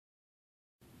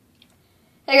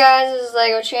Hey guys, this is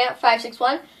Lego Champ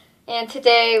 561, and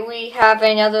today we have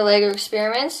another Lego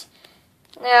experiments.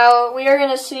 Now we are going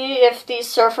to see if the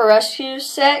Surfer Rescue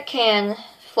set can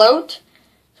float,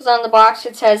 because on the box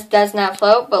it says does not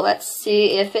float, but let's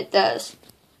see if it does.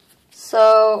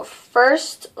 So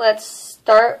first let's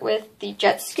start with the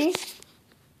jet ski.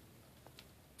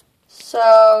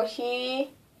 So he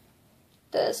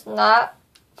does not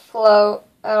float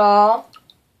at all.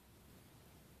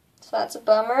 So that's a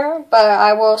bummer, but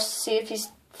I will see if he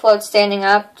floats standing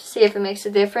up to see if it makes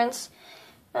a difference.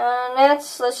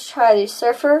 Next, let's try the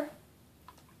Surfer.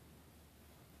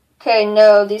 Okay,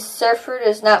 no, the Surfer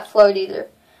does not float either.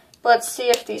 Let's see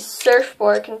if the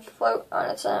surfboard can float on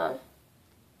its own.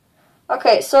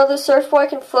 Okay, so the surfboard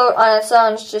can float on its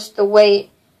own, it's just the weight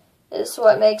is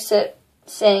what makes it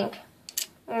sink.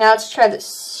 Now let's try the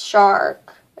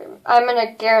shark. I'm going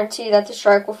to guarantee that the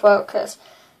shark will float because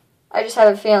I just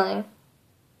have a feeling.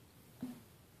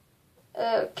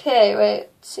 Okay, wait,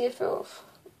 see if it will.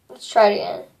 Let's try it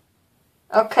again.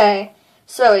 Okay,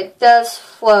 so it does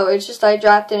float. It's just I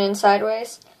dropped it in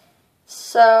sideways.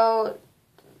 So,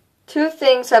 two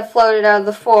things have floated out of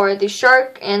the floor, the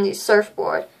shark and the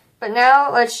surfboard. But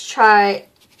now let's try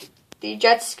the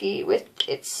jet ski with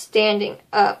it standing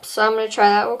up. So I'm going to try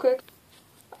that real quick.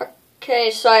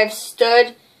 Okay, so I've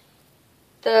stood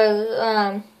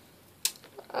the,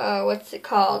 what's it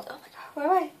called? Oh my god, where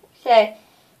am I? Okay.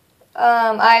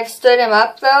 I've stood him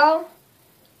up though.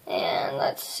 And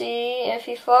let's see if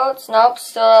he floats. Nope,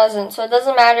 still doesn't. So it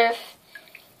doesn't matter if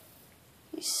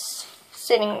he's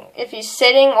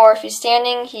sitting or if he's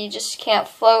standing, he just can't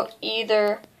float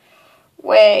either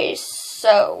way.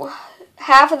 So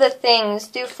half of the things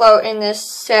do float in this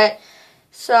set.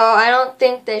 So I don't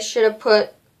think they should have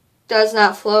put does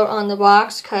not float on the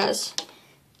box because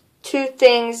 2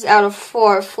 things out of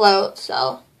 4 float.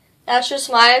 So that's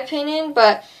just my opinion,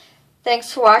 but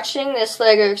thanks for watching this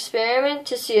Lego experiment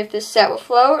to see if this set will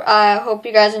float. I hope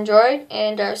you guys enjoyed,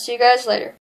 and I'll see you guys later.